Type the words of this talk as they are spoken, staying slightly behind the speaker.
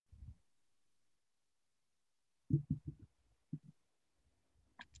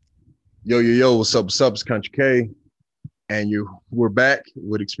Yo, what's up? What's up? It's Country K, and we're back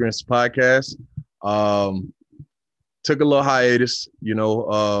with Experience the Podcast. Um, Took a little hiatus,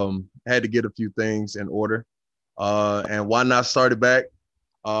 had to get a few things in order. And why not start it back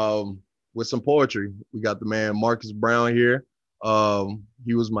with some poetry? We got the man Marcus Brown here.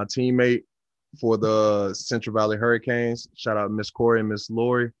 He was my teammate for the Central Valley Hurricanes. Shout out Miss Corey and Miss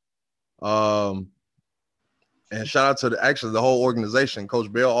Lori. Um, and shout out to the whole organization,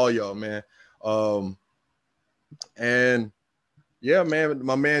 Coach Bill, all y'all, man. And yeah, man,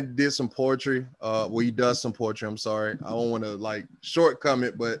 my man did some poetry. He does some poetry. I'm sorry. I don't want to shortcome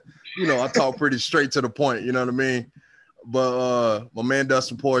it, but I talk pretty straight to the point, you know what I mean? But my man does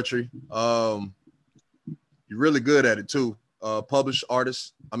some poetry. You're really good at it too. Published author.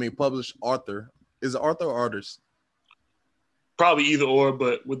 Is it author or artist? Probably either or,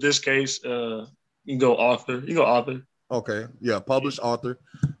 but with this case, you can go author. You can go author. Okay. Yeah, published author.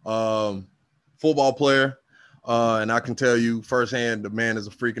 Football player. And I can tell you firsthand, the man is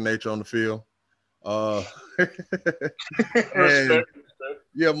a freak of nature on the field. And,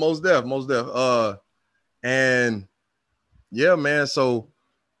 yeah, most def. And yeah, man. So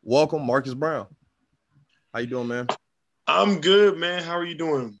welcome, Marcus Brown. How you doing, man? I'm good, man. How are you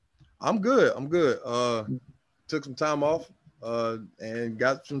doing? I'm good. Took some time off and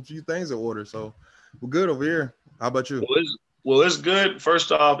got some few things in order. So we're good over here. How about you? Well, it's good.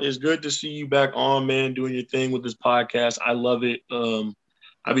 First off, it's good to see you back on, man, doing your thing with this podcast. I love it.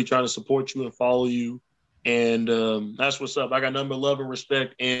 I be trying to support you and follow you. And that's what's up. I got nothing but love and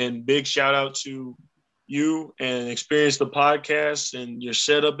respect. And big shout out to you and Experience the Podcast and your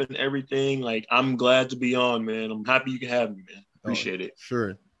setup and everything. Like, I'm glad to be on, man. I'm happy you can have me, man. Appreciate it.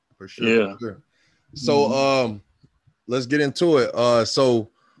 Sure. For sure. Yeah. For sure. So let's get into it. So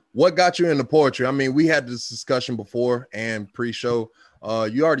what got you into poetry? I mean, we had this discussion before and pre-show.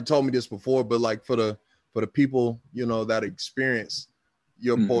 You already told me this before, but for the people, that experience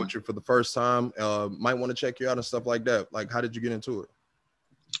your poetry for the first time, might want to check you out and stuff like that. Like, how did you get into it?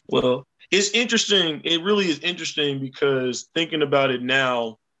 Well, it's interesting. It really is interesting because thinking about it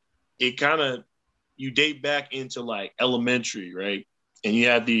now, it kind of, you date back into elementary, right? And you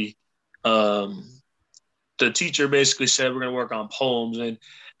had the teacher basically said, we're going to work on poems. And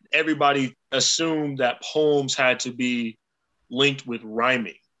everybody assumed that poems had to be linked with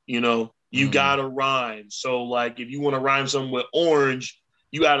rhyming. You gotta rhyme. So if you want to rhyme something with orange,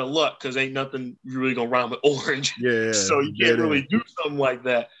 you out of luck because ain't nothing you really gonna rhyme with orange. Yeah. So you can't really do something like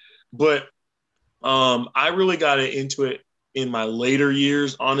that. But I really got into it in my later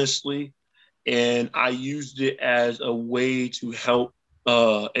years, honestly. And I used it as a way to help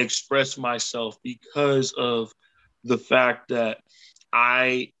express myself because of the fact that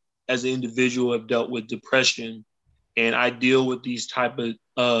I, as an individual, have dealt with depression, and I deal with these type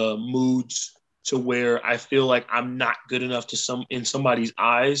of moods to where I feel like I'm not good enough in somebody's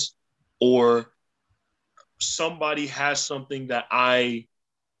eyes, or somebody has something that I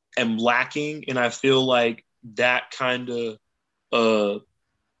am lacking, and I feel like that kind of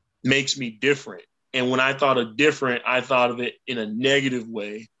makes me different. And when I thought of different, I thought of it in a negative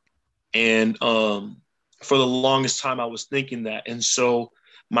way. And for the longest time, I was thinking that. And so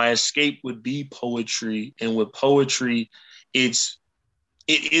my escape would be poetry. And with poetry, it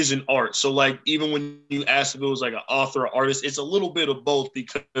is an art. So even when you ask if it was an author or artist, it's a little bit of both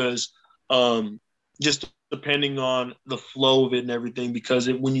because just depending on the flow of it and everything,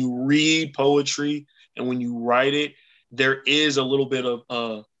 because when you read poetry and when you write it, there is a little bit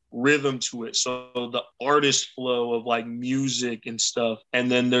of rhythm to it. So the artist flow of music and stuff.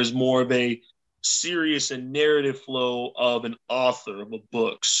 And then there's more of a serious and narrative flow of an author of a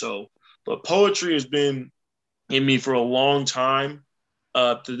book. So, but poetry has been in me for a long time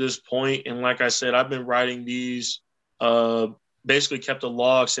up to this point. And like I said, I've been writing these, basically kept a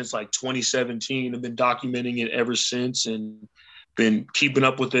log since 2017. I've been documenting it ever since and been keeping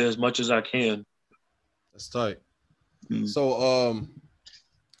up with it as much as I can. That's tight.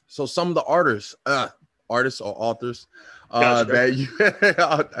 So some of the artists or authors that you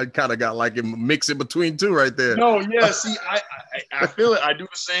I kind of got a mix in between two right there. No, yeah. See, I feel it. I do the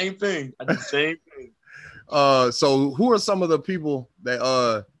same thing. So who are some of the people that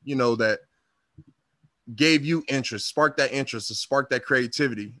that gave you interest, sparked that interest, or sparked that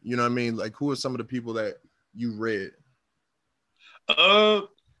creativity? You know what I mean? Who are some of the people that you read? To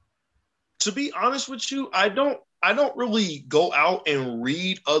be honest with you, I don't really go out and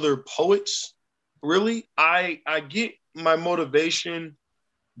read other poets. Really, I get my motivation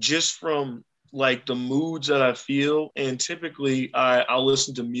just from like the moods that I feel. And typically I'll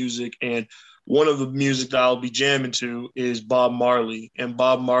listen to music, and one of the music that I'll be jamming to is Bob Marley. And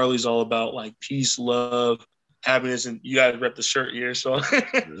Bob Marley's all about like peace, love, happiness. And you guys rep the shirt here. So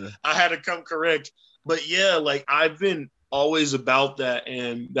I had to come correct. But yeah, like I've been always about that.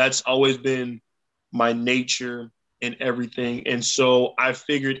 And that's always been my nature and everything. And so I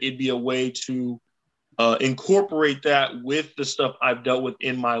figured it'd be a way to incorporate that with the stuff I've dealt with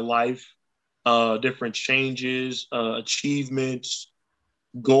in my life, different changes, achievements,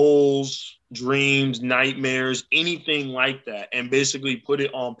 goals, dreams, nightmares, anything like that, and basically put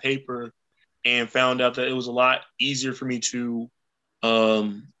it on paper. And found out that it was a lot easier for me to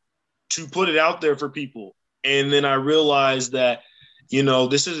put it out there for people. And then I realized that, you know,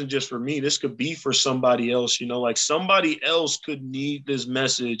 this isn't just for me. This could be for somebody else. You know, like somebody else could need this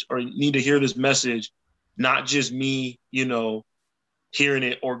message or need to hear this message, not just me, you know, hearing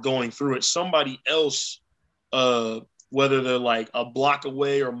it or going through it. Somebody else, whether they're like a block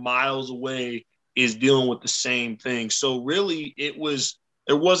away or miles away, is dealing with the same thing. So really,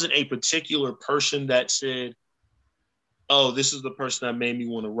 there wasn't a particular person that said, oh, this is the person that made me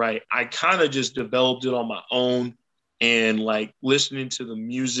want to write. I kind of just developed it on my own, and like listening to the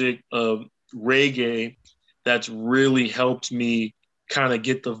music of reggae, that's really helped me kind of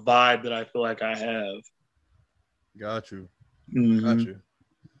get the vibe that I feel like I have. Got you. Mm-hmm. Got you.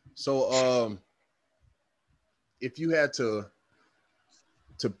 So if you had to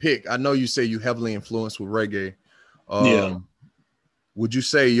pick, I know you say you heavily influenced with reggae. Yeah. Would you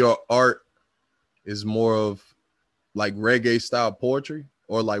say your art is more of like reggae style poetry,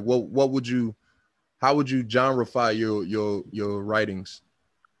 or like how would you genreify your writings?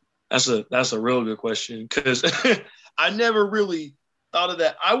 That's a real good question, because I never really thought of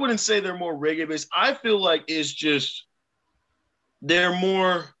that. I wouldn't say they're more reggae based. I feel like it's just they're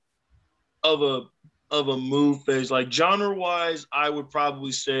more of a mood phase. Like genre wise, I would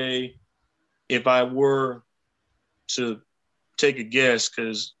probably say, if I were to take a guess,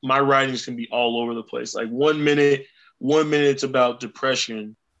 because my writings can be all over the place. Like one minute it's about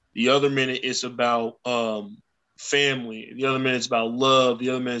depression, the other minute it's about family, the other minute it's about love, the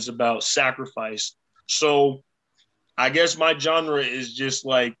other minute it's about sacrifice. So I guess my genre is just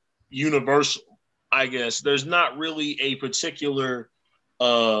like universal. I guess there's not really a particular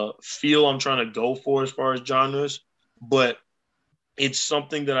feel I'm trying to go for as far as genres, but it's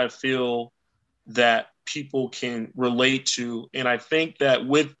something that I feel that people can relate to. And I think that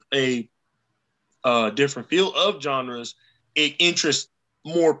with a different feel of genres, it interests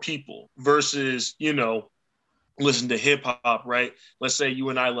more people versus, you know, listen to hip hop, right? Let's say you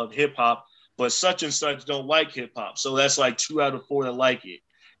and I love hip hop, but such and such don't like hip hop. So that's like 2 out of 4 that like it.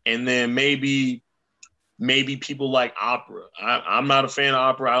 And then maybe people like opera. I'm not a fan of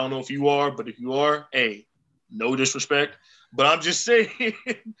opera. I don't know if you are, but if you are, hey, no disrespect. But I'm just saying,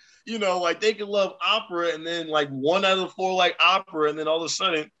 you know, like they can love opera, and then like 1 out of 4 like opera, and then all of a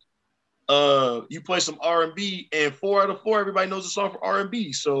sudden, you play some R&B, and 4 out of 4 everybody knows a song for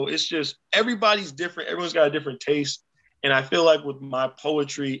R&B. So it's just everybody's different. Everyone's got a different taste, and I feel like with my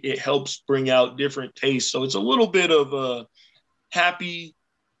poetry, it helps bring out different tastes. So it's a little bit of a happy,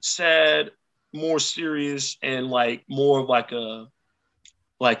 sad, more serious, and like more of like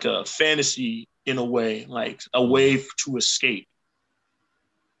a fantasy in a way, like a way to escape.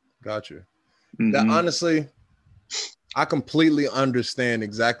 Gotcha. Mm-hmm. That honestly, I completely understand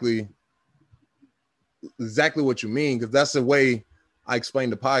exactly what you mean, because that's the way I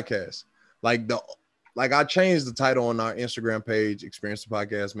explain the podcast. Like I changed the title on our Instagram page, Experience the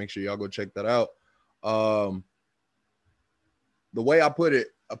Podcast. Make sure y'all go check that out. The way I put it,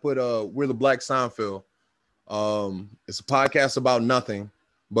 we're the Black Seinfeld. It's a podcast about nothing,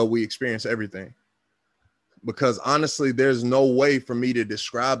 but we experience everything. Because honestly, there's no way for me to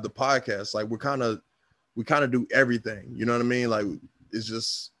describe the podcast. Like we kind of do everything. You know what I mean? Like it's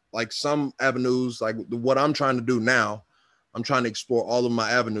just like some avenues, like what I'm trying to do now, I'm trying to explore all of my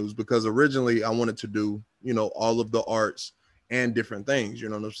avenues, because originally I wanted to do, you know, all of the arts and different things, you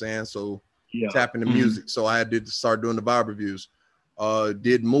know what I'm saying? So tap into music. So I had to start doing the vibe reviews,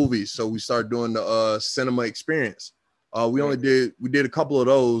 did movies. So we started doing the cinema experience. We did a couple of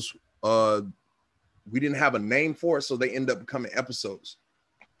those. We didn't have a name for it, so they end up becoming episodes.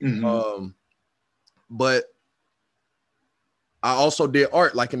 But I also did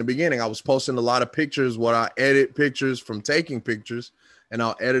art. Like in the beginning, I was posting a lot of pictures, what I edit pictures from taking pictures, and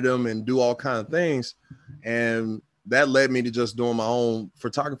I'll edit them and do all kinds of things. And that led me to just doing my own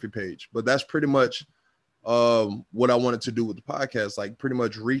photography page. But that's pretty much what I wanted to do with the podcast, like pretty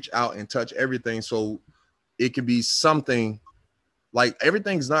much reach out and touch everything, so it could be something like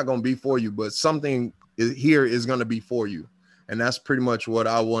everything's not going to be for you, but something here is going to be for you. And that's pretty much what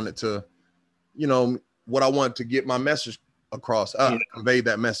I wanted to, what I wanted to get my message across, convey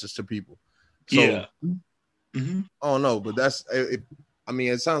that message to people. So I don't know, but that's it. I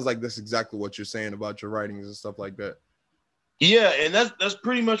mean, it sounds like that's exactly what you're saying about your writings and stuff like that. Yeah, and that's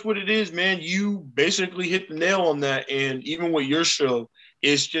pretty much what it is, man. You basically hit the nail on that. And even with your show,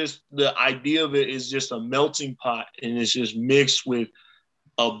 it's just the idea of it is just a melting pot, and it's just mixed with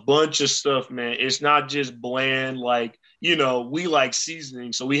a bunch of stuff, man. It's not just bland, like, we like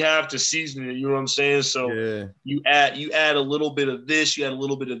seasoning, so we have to season it, you know what I'm saying? So you add a little bit of this, you add a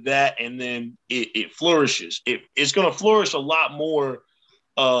little bit of that, and then it flourishes. It's going to flourish a lot more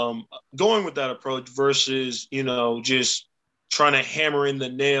going with that approach versus, just trying to hammer in the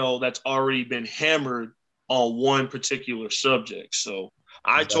nail that's already been hammered on one particular subject. So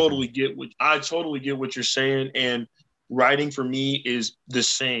I totally get what you're saying. And writing for me is the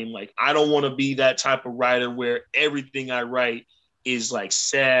same. Like, I don't want to be that type of writer where everything I write is like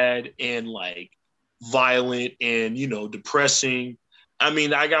sad and like violent and, depressing. I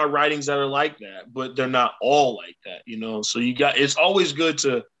mean, I got writings that are like that, but they're not all like that, So it's always good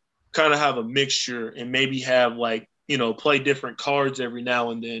to kind of have a mixture and maybe have like, play different cards every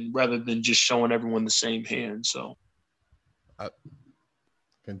now and then rather than just showing everyone the same hand. So I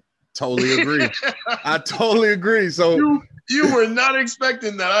can totally agree. I totally agree. So you were not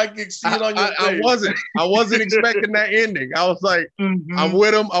expecting that. I could see it on your face. I wasn't expecting that ending. I was like, I'm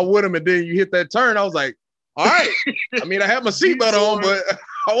with him. And then you hit that turn. I was like, all right. I mean, I had my seatbelt on, but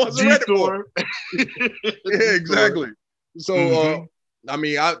I wasn't ready for it. Yeah, exactly. So, I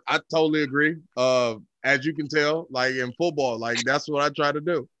mean, I totally agree. As you can tell, like in football, like that's what I try to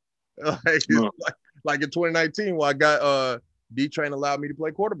do. Like in 2019, when I got D-Train allowed me to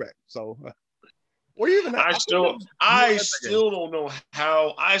play quarterback. So, or even I still don't know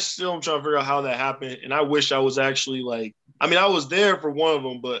how. I still am trying to figure out how that happened. And I wish I was actually like, I mean, I was there for one of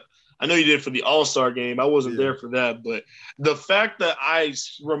them, but I know you did for the All-Star game. I wasn't there for that. But the fact that I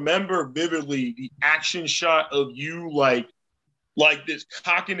remember vividly the action shot of you like this,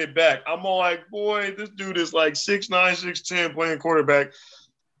 cocking it back. I'm all like, boy, this dude is like 6'9", 6'10", playing quarterback.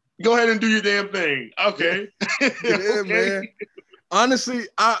 Go ahead and do your damn thing. Okay. Yeah, man. Honestly,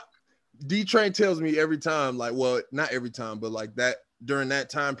 D-Train tells me every time, like, well, not every time, but like that during that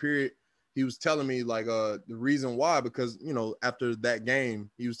time period, he was telling me like the reason why, because after that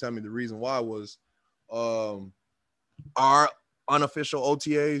game, he was telling me the reason why was our unofficial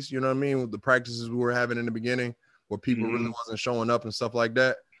OTAs, you know what I mean, with the practices we were having in the beginning where people really wasn't showing up and stuff like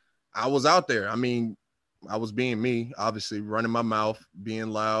that. I was out there. I mean, I was being me, obviously, running my mouth,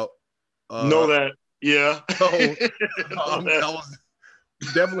 being loud. Know that. Yeah. So, I was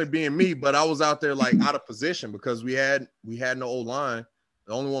definitely being me, but I was out there like out of position because we had no old line.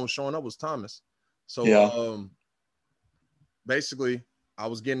 The only one was showing up was Thomas. So basically I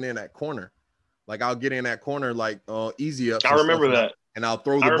was getting in that corner. Like I'll get in that corner like easy up. I remember that. And I'll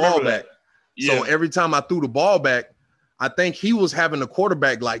throw the ball back. Yeah. So every time I threw the ball back, I think he was having the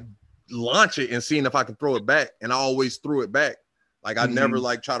quarterback like launch it and seeing if I could throw it back. And I always threw it back. Like I never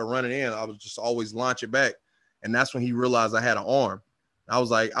like try to run it in. I was just always launch it back. And that's when he realized I had an arm. I was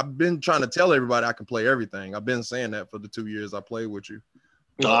like, I've been trying to tell everybody I can play everything. I've been saying that for the 2 years I played with you.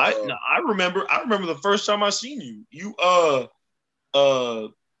 I remember the first time I seen you. You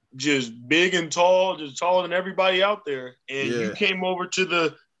just big and tall, just taller than everybody out there. And you came over to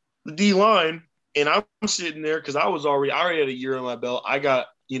the D line, and I'm sitting there because I already had a year on my belt. I got,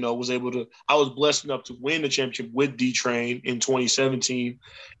 I was blessed enough to win the championship with D-Train in 2017.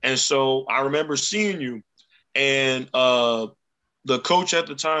 And so I remember seeing you, and the coach at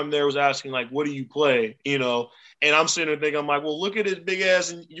the time there was asking, like, what do you play? And I'm sitting there thinking, I'm like, well, look at his big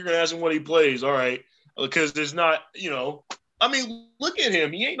ass, and you're going to ask him what he plays. All right. Because there's not, I mean, look at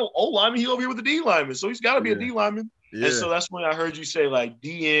him. He ain't no O lineman. He over here with the D lineman. So he's got to be a D lineman. Yeah. And so that's when I heard you say, like,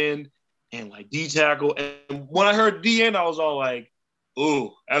 D end and, like, D tackle. And when I heard D end, I was all like,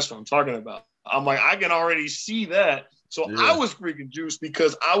 ooh, that's what I'm talking about. I'm like, I can already see that. So I was freaking juiced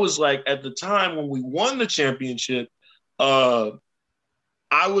because I was like, at the time when we won the championship,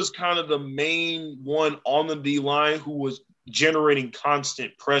 I was kind of the main one on the D line who was generating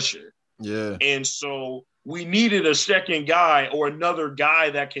constant pressure. Yeah. And so we needed a second guy or another guy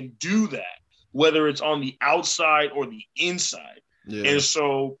that can do that, whether it's on the outside or the inside. Yeah. And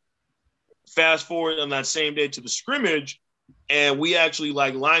so fast forward on that same day to the scrimmage, and we actually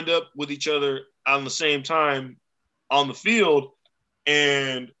like lined up with each other on the same time on the field,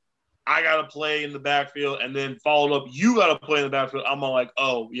 and I got to play in the backfield, and then followed up, you got to play in the backfield. I'm all like,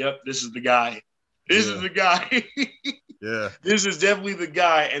 oh, yep, this is the guy. This is the guy. Yeah. This is definitely the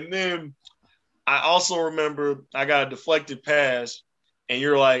guy. And then I also remember I got a deflected pass, and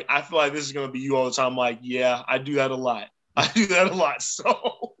you're like, I feel like this is going to be you all the time. I'm like, yeah, I do that a lot. I do that a lot.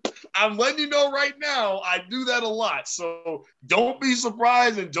 So I'm letting you know right now, I do that a lot. So don't be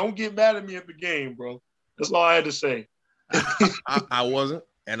surprised and don't get mad at me at the game, bro. That's all I had to say. I wasn't,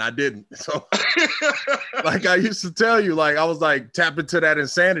 and I didn't. So, like I used to tell you, like I was like tap into that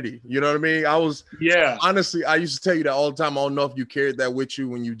insanity. You know what I mean? Honestly, I used to tell you that all the time. I don't know if you carried that with you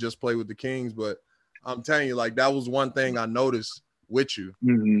when you just played with the Kings, but I'm telling you, like that was one thing I noticed with you.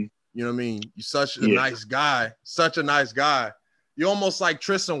 Mm-hmm. You know what I mean? You're such a nice guy, such a nice guy. You're almost like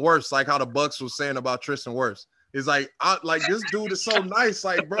Tristan Wirfs, like how the Bucks was saying about Tristan Wirfs. It's like, like this dude is so nice.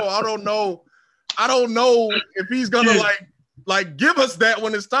 Like, bro, I don't know if he's gonna like give us that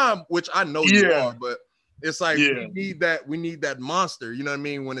when it's time, which I know you are, but it's like we need that monster. You know what I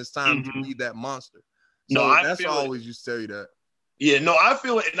mean? When it's time to be that monster. So that's why I always used to tell you that. Yeah, no, I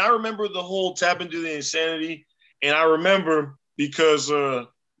feel it, and I remember the whole tap into the insanity, and I remember because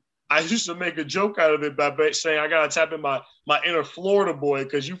I used to make a joke out of it by saying I gotta tap in my inner Florida boy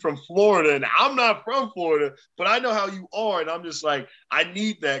because you from Florida and I'm not from Florida, but I know how you are, and I'm just like I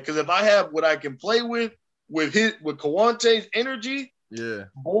need that because if I have what I can play with Kawante's energy,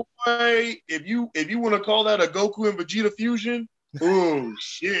 boy, if you want to call that a Goku and Vegeta fusion, oh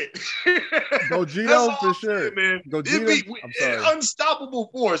shit, Gogeta for sure, man. Gogeta, I'm sorry, unstoppable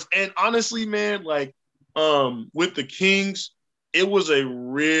force, and honestly, man, like with the Kings. It was a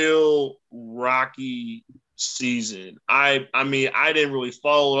real rocky season. I mean, I didn't really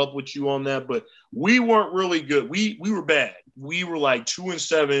follow up with you on that, but we weren't really good. We were bad. We were like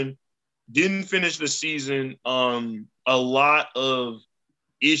 2-7, didn't finish the season. A lot of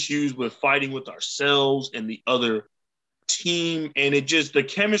issues with fighting with ourselves and the other team, and the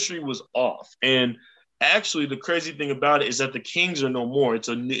chemistry was off. And actually, the crazy thing about it is that the Kings are no more.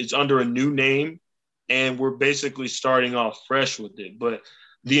 It's under a new name. And we're basically starting off fresh with it. But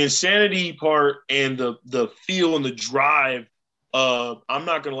the insanity part and the feel and the drive, I'm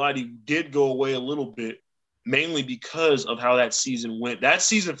not going to lie to you, did go away a little bit, mainly because of how that season went. That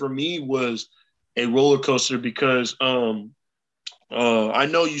season for me was a roller coaster because I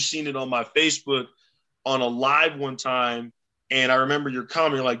know you've seen it on my Facebook on a live one time. And I remember your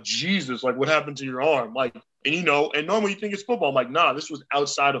comment, you're like, Jesus, like what happened to your arm? Like, and normally you think it's football. I'm like, nah, this was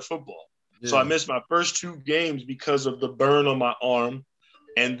outside of football. Yeah. So I missed my first 2 games because of the burn on my arm.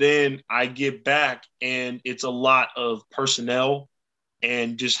 And then I get back and it's a lot of personnel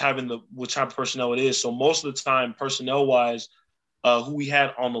and just having what type of personnel it is. So most of the time, personnel wise, who we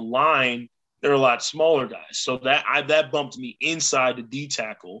had on the line, they're a lot smaller guys. So that bumped me inside the D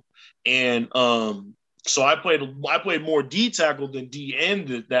tackle. And so I played more D tackle than D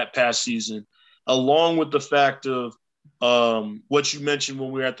end that past season, along with the fact of what you mentioned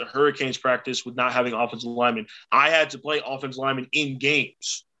when we were at the Hurricanes practice with not having offensive linemen. I had to play offensive linemen in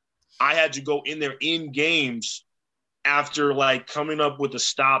games. I had to go in there in games after like coming up with a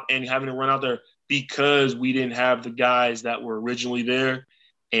stop and having to run out there because we didn't have the guys that were originally there.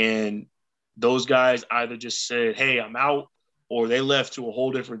 And those guys either just said, hey, I'm out, or they left to a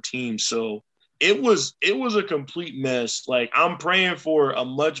whole different team. So it was a complete mess. Like I'm praying for a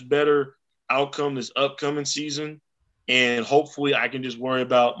much better outcome this upcoming season. And hopefully I can just worry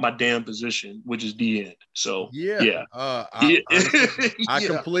about my damn position, which is the end. So I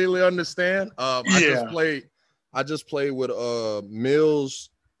completely understand. I just played with Mills,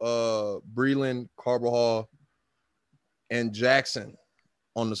 Breland, Carbajal, and Jackson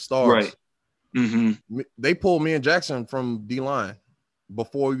on the Stars. Right. Mm-hmm. They pulled me and Jackson from D-line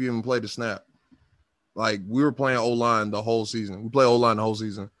before we even played the snap. Like we were playing O-line the whole season. We played O-line the whole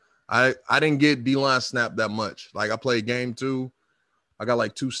season. I didn't get D-line snap that much. Like I played game 2. I got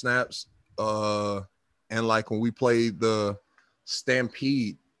like 2 snaps. And like when we played the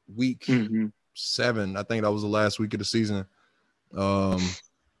Stampede week 7, I think that was the last week of the season.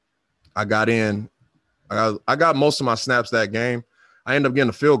 I got in. I got most of my snaps that game. I ended up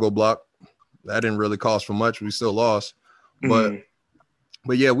getting a field goal block. That didn't really cost for much. We still lost. But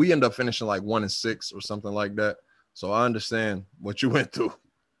yeah, we ended up finishing like 1-6 or something like that. So I understand what you went through.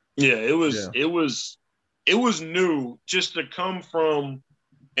 Yeah, it was new just to come from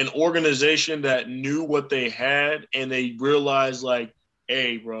an organization that knew what they had and they realized like,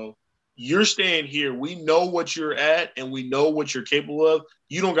 hey, bro, you're staying here. We know what you're at and we know what you're capable of.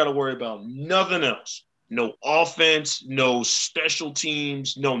 You don't got to worry about nothing else. No offense, no special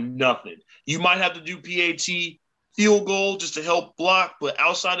teams, no nothing. You might have to do PAT field goal just to help block, but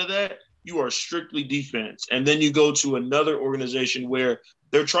outside of that, you are strictly defense. And then you go to another organization where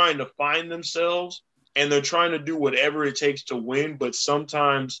they're trying to find themselves and they're trying to do whatever it takes to win, but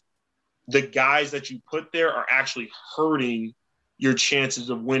sometimes the guys that you put there are actually hurting your chances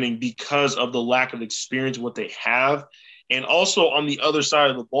of winning because of the lack of experience, what they have. And also on the other side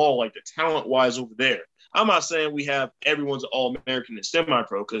of the ball, like the talent-wise over there. I'm not saying we have everyone's All-American and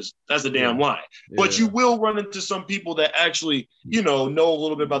semi-pro because that's a damn lie. Yeah. But you will run into some people that actually, know a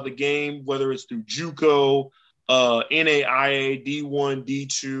little bit about the game, whether it's through JUCO, NAIA, D1,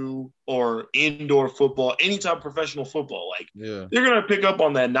 D2, or indoor football, any type of professional football. Like, they're going to pick up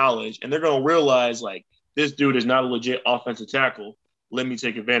on that knowledge, and they're going to realize, like, this dude is not a legit offensive tackle. Let me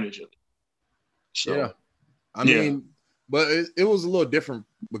take advantage of it. So, I mean, but it was a little different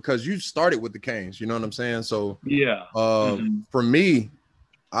because you started with the Canes. You know what I'm saying? So, for me,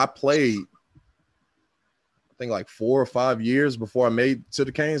 I played, I think, like 4 or 5 years before I made to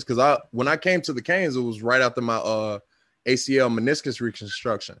the Canes. Because when I came to the Canes, it was right after my ACL meniscus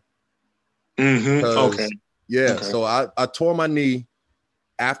reconstruction. Okay. So I tore my knee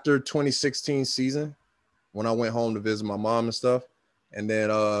after 2016 season when I went home to visit my mom and stuff. And then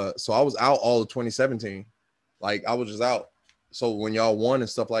so I was out all of 2017. Like, I was just out. So when y'all won and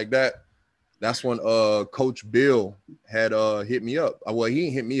stuff like that, that's when Coach Bill had hit me up. Well, he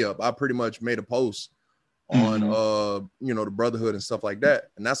didn't hit me up. I pretty much made a post on the brotherhood and stuff like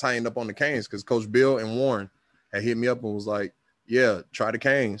that. And that's how I ended up on the Canes, because Coach Bill and Warren had hit me up and was like, yeah, try the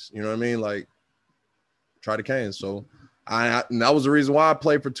Canes. You know what I mean? Like, try the Canes. So and that was the reason why I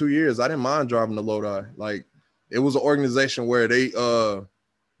played for 2 years. I didn't mind driving to Lodi. Like, it was an organization where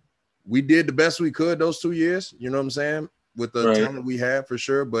we did the best we could those 2 years, you know what I'm saying, with the talent we had, for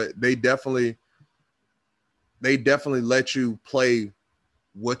sure. But they definitely let you play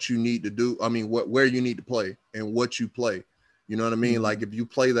what you need to do. I mean, where you need to play and what you play. You know what I mean? Like, if you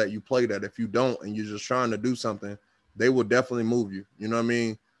play that, you play that. If you don't and you're just trying to do something, they will definitely move you. You know what I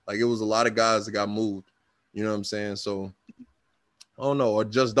mean? Like, it was a lot of guys that got moved. You know what I'm saying? So, I don't know, or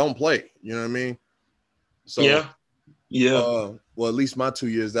just don't play. You know what I mean? So, well, at least my 2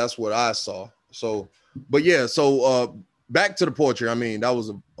 years, that's what I saw. So, but yeah, so back to the poetry. I mean, that was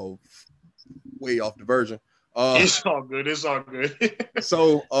a way off the version. It's all good. It's all good.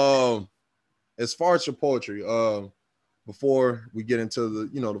 So, as far as your poetry, before we get into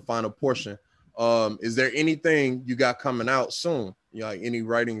the final portion, is there anything you got coming out soon? Like any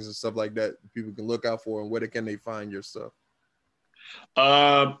writings and stuff like that people can look out for, and where can they find your stuff?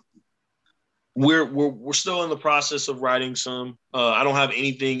 We're still in the process of writing some. I don't have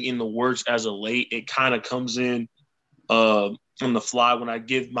anything in the works as of late. It kind of comes in on the fly when I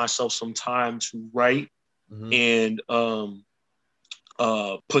give myself some time to write and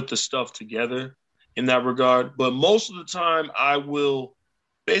put the stuff together in that regard. But most of the time, I will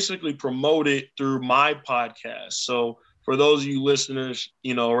basically promote it through my podcast. So for those of you listeners,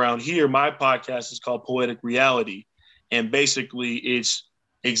 around here, my podcast is called Poetic Reality, and basically it's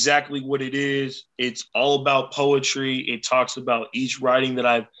exactly what it is. It's all about poetry. It talks about each writing that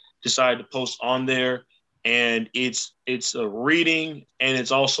I've decided to post on there. And it's a reading, and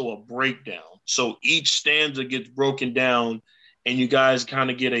it's also a breakdown. So each stanza gets broken down, and you guys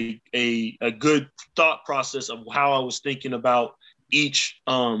kind of get a good thought process of how I was thinking about each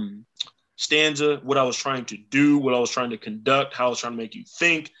stanza, what I was trying to do, what I was trying to conduct, how I was trying to make you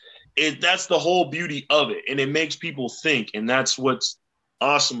think. That's the whole beauty of it. And it makes people think. And that's what's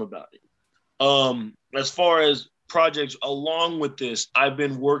awesome about it. As far as projects along with this, I've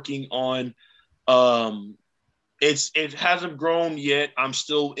been working on it hasn't grown yet. I'm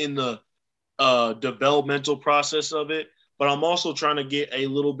still in the developmental process of it, but I'm also trying to get a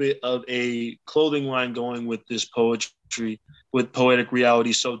little bit of a clothing line going with this poetry, with Poetic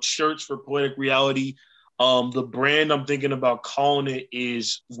Reality. So shirts for Poetic Reality. The brand I'm thinking about calling it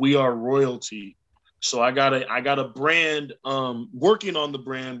is We Are Royalty. So I got a brand, working on the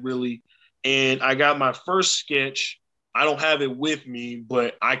brand really. And I got my first sketch. I don't have it with me,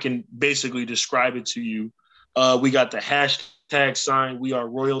 but I can basically describe it to you. We got the hashtag sign, We Are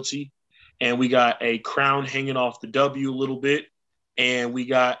Royalty. And we got a crown hanging off the W a little bit. And we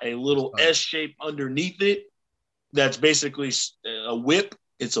got a little S shape underneath it. That's basically a whip.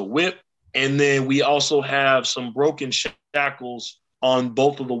 It's a whip. And then we also have some broken shackles on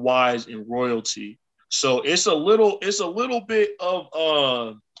both of the Y's in royalty. So it's a little bit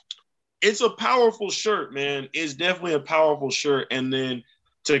of it's a powerful shirt, man. It's definitely a powerful shirt. And then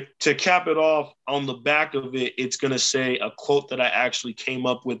to cap it off, on the back of it, it's going to say a quote that I actually came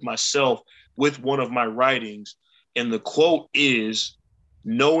up with myself with one of my writings. And the quote is,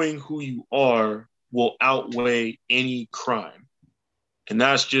 "Knowing who you are will outweigh any crime." And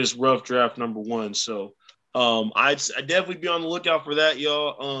that's just rough draft number one. So I'd definitely be on the lookout for that,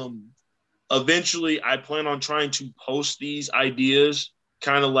 y'all. eventually I plan on trying to post these ideas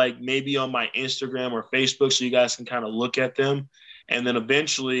kind of like maybe on my Instagram or Facebook so you guys can kind of look at them. And then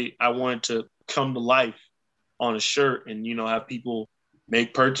eventually I want to come to life on a shirt and, you know, have people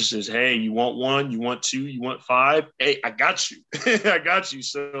make purchases. Hey, you want one? You want two? You want five? Hey, I got you. I got you.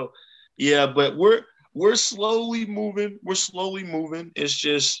 So yeah, but we're slowly moving. We're slowly moving. It's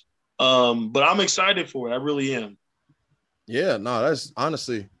just but I'm excited for it. I really am. Yeah, no, that's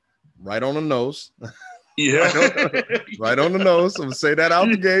honestly right on the nose. Yeah. right on the nose. I'm gonna say that out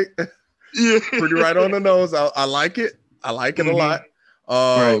the gate. Yeah. Pretty right on the nose. I like it. I like it a lot.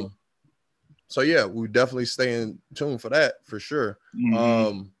 Right. So yeah, we definitely stay in tune for that for sure.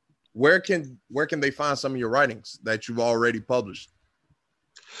 Where can they find some of your writings that you've already published?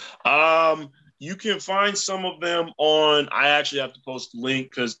 You can find some of them on. I actually have to post a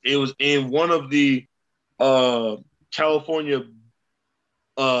link because it was in one of the California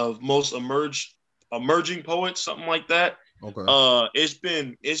most emerging poets, something like that. Okay. It's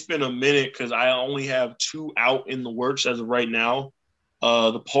been a minute because I only have 2 out in the works as of right now.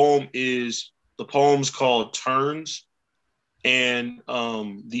 The poem's called Turns, and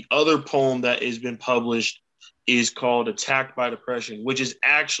the other poem that has been published is called Attacked by Depression, which is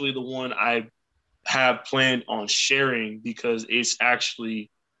actually the one I have planned on sharing because it's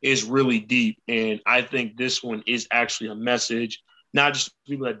really deep, and I think this one is actually a message, not just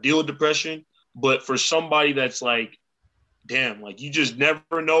people that deal with depression, but for somebody that's like, damn, like you just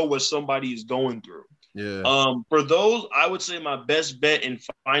never know what somebody is going through. Yeah. For those, I would say my best bet in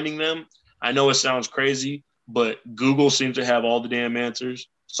finding them. I know it sounds crazy, but Google seems to have all the damn answers.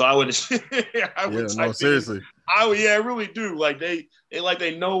 So I would, I would type no, seriously. I really do. Like they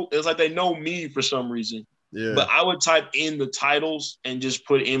know. It's like they know me for some reason. Yeah. But I would type in the titles and just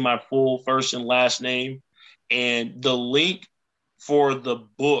put in my full first and last name, and the link for the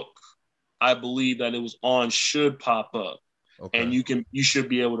book, I believe that it was on, should pop up, and you should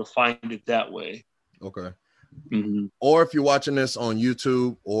be able to find it that way. Okay. Mm-hmm. Or if you're watching this on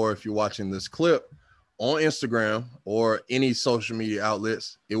YouTube, or if you're watching this clip on Instagram or any social media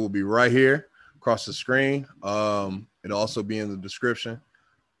outlets, it will be right here across the screen. It'll also be in the description.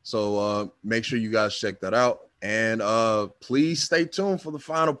 So make sure you guys check that out. And please stay tuned for the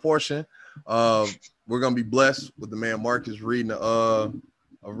final portion. We're going to be blessed with the man Marcus reading a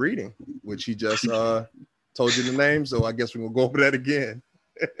reading, which he just told you the name. So I guess we're going to go over that again.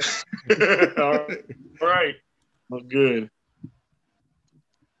 All right. Well, good.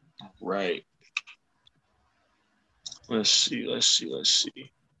 Right. Let's see.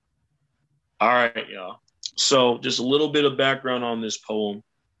 All right, y'all. So just a little bit of background on this poem.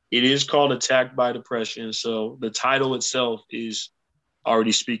 It is called Attacked by Depression. So the title itself is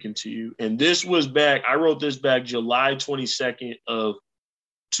already speaking to you. And this was I wrote this back July 22nd of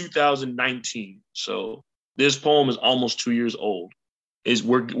 2019. So this poem is almost 2 years old.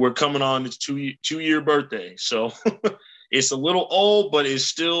 We're coming on its two-year birthday. So it's a little old, but it's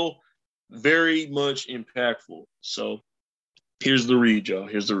still very much impactful. So here's the read, y'all.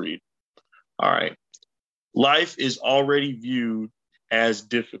 Here's the read. All right. Life is already viewed as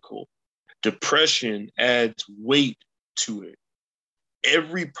difficult. Depression adds weight to it.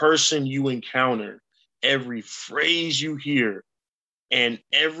 Every person you encounter, every phrase you hear, and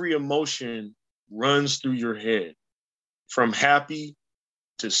every emotion runs through your head, from happy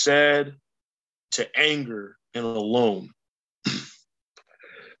to sad to anger and alone.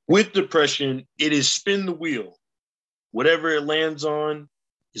 With depression, it is spin the wheel. Whatever it lands on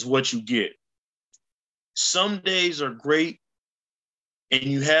is what you get. Some days are great, and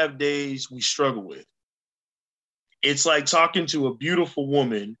you have days we struggle with. It's like talking to a beautiful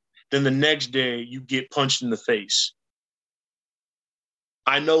woman, then the next day you get punched in the face.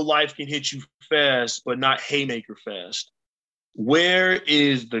 I know life can hit you fast, but not haymaker fast. Where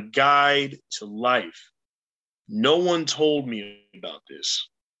is the guide to life? No one told me about this.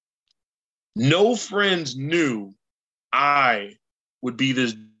 No friends knew I would be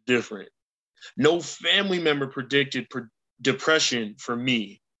this different. No family member predicted depression for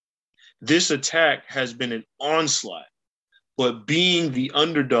me. This attack has been an onslaught, but being the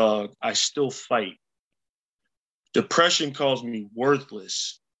underdog, I still fight. Depression calls me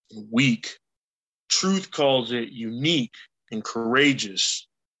worthless and weak. Truth calls it unique and courageous.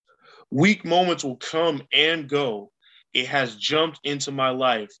 Weak moments will come and go. It has jumped into my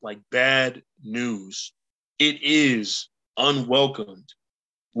life like bad news. It is unwelcomed,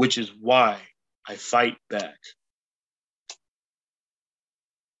 which is why I fight back.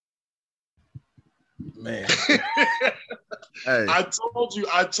 Man. Hey. I told you,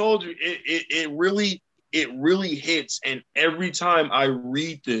 it really, it really hits. And every time I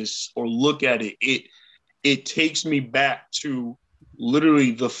read this or look at it, it takes me back to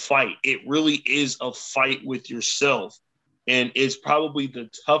literally the fight. It really is a fight with yourself. And it's probably the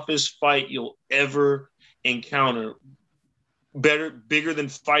toughest fight you'll ever encounter. Bigger than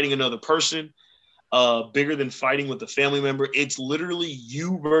fighting another person, bigger than fighting with a family member. It's literally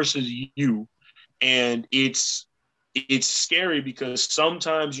you versus you. And it's scary because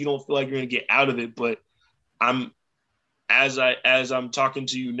sometimes you don't feel like you're going to get out of it. But as I'm talking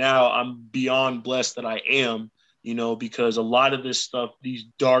to you now, I'm beyond blessed that I am, because a lot of this stuff, these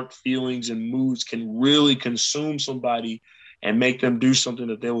dark feelings and moods can really consume somebody and make them do something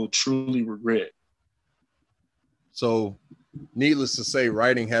that they will truly regret. So needless to say,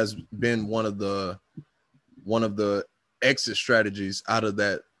 writing has been one of the exit strategies out of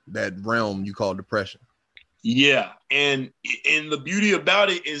that realm you call depression. Yeah. And the beauty about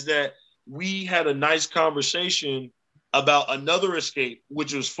it is that we had a nice conversation about another escape,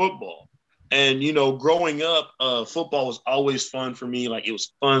 which was football. And, growing up, football was always fun for me. Like, it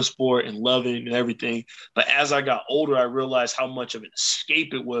was fun sport and loving and everything. But as I got older, I realized how much of an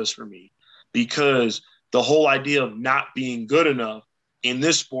escape it was for me, because the whole idea of not being good enough in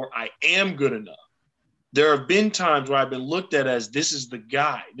this sport, I am good enough. There have been times where I've been looked at as, this is the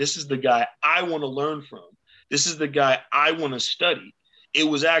guy I want to learn from. This is the guy I want to study. It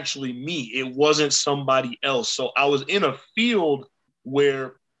was actually me. It wasn't somebody else. So I was in a field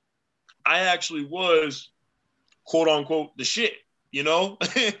where I actually was, quote unquote, the shit,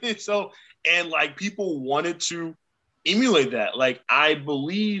 So, and like, people wanted to emulate that. Like, I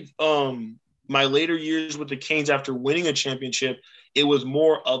believe my later years with the Canes, after winning a championship, it was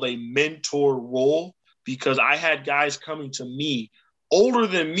more of a mentor role, because I had guys coming to me, older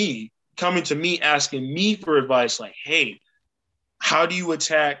than me, asking me for advice, like, hey, how do you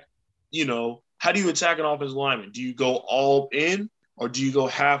attack an offensive lineman? Do you go all in or do you go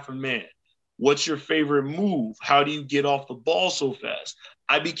half a man? What's your favorite move? How do you get off the ball so fast?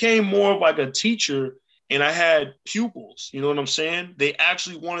 I became more of like a teacher, and I had pupils, you know what I'm saying? They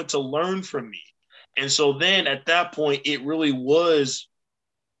actually wanted to learn from me. And so then at that point, it really was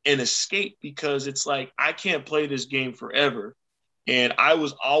an escape, because it's like, I can't play this game forever. And I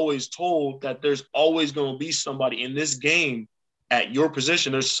was always told that there's always going to be somebody in this game at your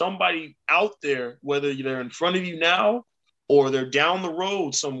position. There's somebody out there, whether they're in front of you now or they're down the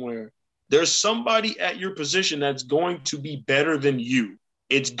road somewhere. There's somebody at your position that's going to be better than you.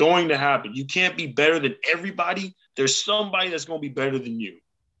 It's going to happen. You can't be better than everybody. There's somebody that's going to be better than you.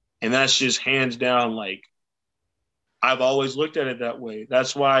 And that's just hands down, like, I've always looked at it that way.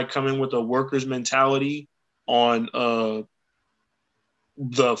 That's why I come in with a worker's mentality on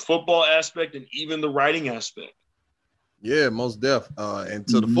the football aspect and even the writing aspect. Yeah, most def. And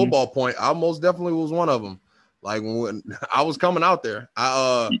to the football point, I most definitely was one of them. Like, when I was coming out there,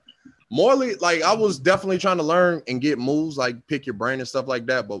 morally, like, I was definitely trying to learn and get moves, like pick your brain and stuff like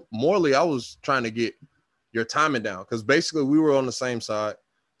that. But morally, I was trying to get your timing down, because basically we were on the same side.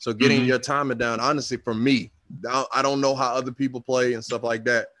 So getting your timing down, honestly, for me, I don't know how other people play and stuff like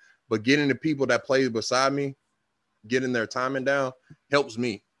that, but getting the people that play beside me, getting their timing down helps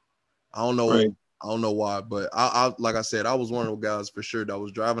me. I don't know. Right. I don't know why, but I like I said, I was one of those guys for sure that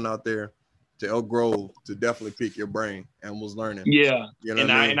was driving out there to Elk Grove to definitely pick your brain and was learning. Yeah.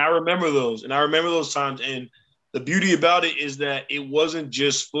 And I remember those. And I remember those times. And the beauty about it is that it wasn't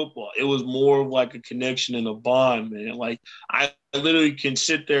just football. It was more of like a connection and a bond, man. Like, I literally can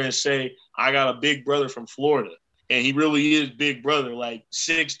sit there and say, I got a big brother from Florida. And he really is big brother, like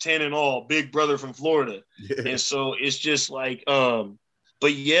 6'10" and all, big brother from Florida. Yeah. And so it's just like,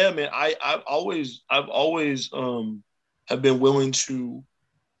 but yeah, man, I've always have been willing to,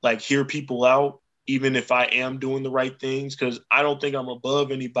 like, hear people out, even if I am doing the right things, because I don't think I'm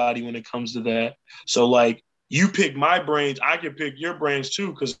above anybody when it comes to that. So, like, you pick my brains, I can pick your brains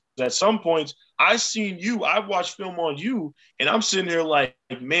too, because at some points I've seen you, I've watched film on you, and I'm sitting here like,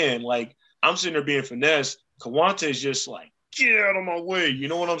 man, like, I'm sitting there being finessed. Kawante's just like, get out of my way. You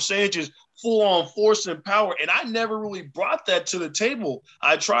know what I'm saying? Just full on force and power. And I never really brought that to the table.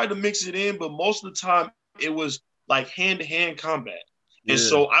 I tried to mix it in, but most of the time it was like hand-to-hand combat. Yeah. And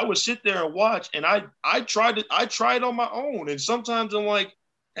so I would sit there and watch, and I tried it on my own. And sometimes I'm like,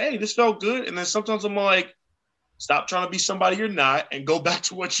 hey, this felt good. And then sometimes I'm like, stop trying to be somebody you're not and go back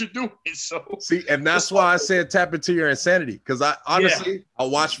to what you're doing. So see, and that's why I said tap into your insanity. Because I honestly, I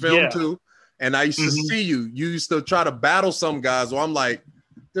watch film too. And I used to see you used to try to battle some guys where I'm like,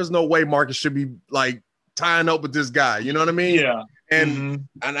 there's no way Marcus should be like tying up with this guy. You know what I mean? Yeah. And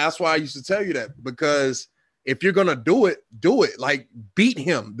that's why I used to tell you that, because if you're gonna do it, do it. Like beat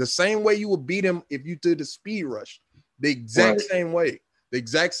him the same way you would beat him if you did the speed rush. The exact same way. The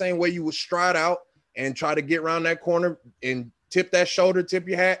exact same way you would stride out and try to get around that corner and tip that shoulder, tip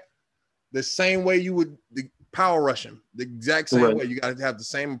your hat. The same way you would power rush him. The exact same way. You got to have the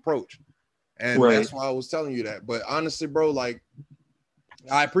same approach. And that's why I was telling you that. But honestly, bro, like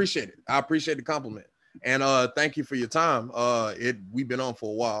I appreciate it. I appreciate the compliment. And thank you for your time. We've been on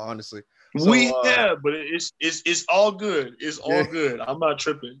for a while, honestly. So, but it's all good. It's all good. I'm not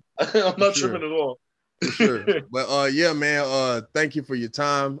tripping. I'm not tripping at all. For sure. But yeah, man, thank you for your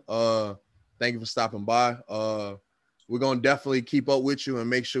time. Thank you for stopping by. We're gonna definitely keep up with you and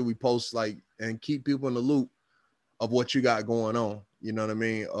make sure we post and keep people in the loop of what you got going on. You know what I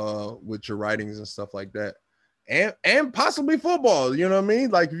mean? With your writings and stuff like that. And possibly football, you know what I mean?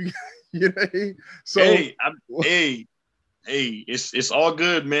 Like you know, so hey, it's all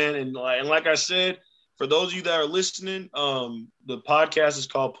good, man. And like I said, for those of you that are listening, the podcast is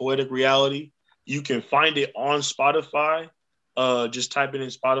called Poetic Reality. You can find it on Spotify. Just type it in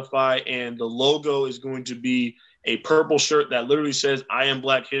Spotify, and the logo is going to be a purple shirt that literally says "I am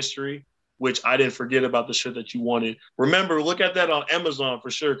Black History," which I didn't forget about the shirt that you wanted. Remember, look at that on Amazon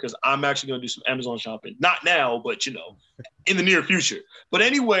for sure, because I'm actually going to do some Amazon shopping. Not now, but in the near future. But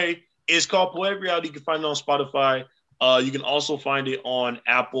anyway, it's called Poetic Reality. You can find it on Spotify. You can also find it on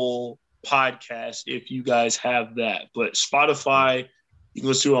Apple Podcasts if you guys have that. But Spotify, you can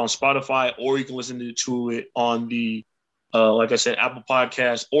listen to it on Spotify, or you can listen to it on the, like I said, Apple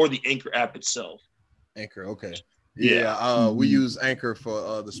Podcasts or the Anchor app itself. Anchor, okay. Yeah. We use Anchor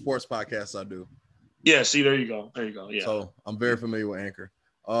for the sports podcasts I do. Yeah, see, there you go. Yeah. So I'm very familiar with Anchor.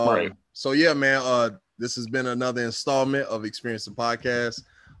 Right. So yeah, man, this has been another installment of Experience the Podcast.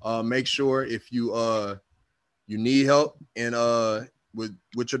 Make sure if you need help and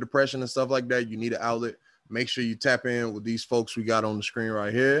with your depression and stuff like that, you need an outlet, make sure you tap in with these folks we got on the screen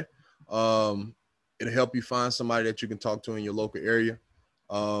right here. It'll help you find somebody that you can talk to in your local area.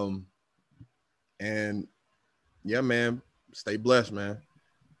 And yeah, man, stay blessed, man.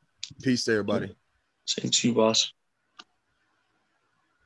 Peace to everybody. Same to you, boss.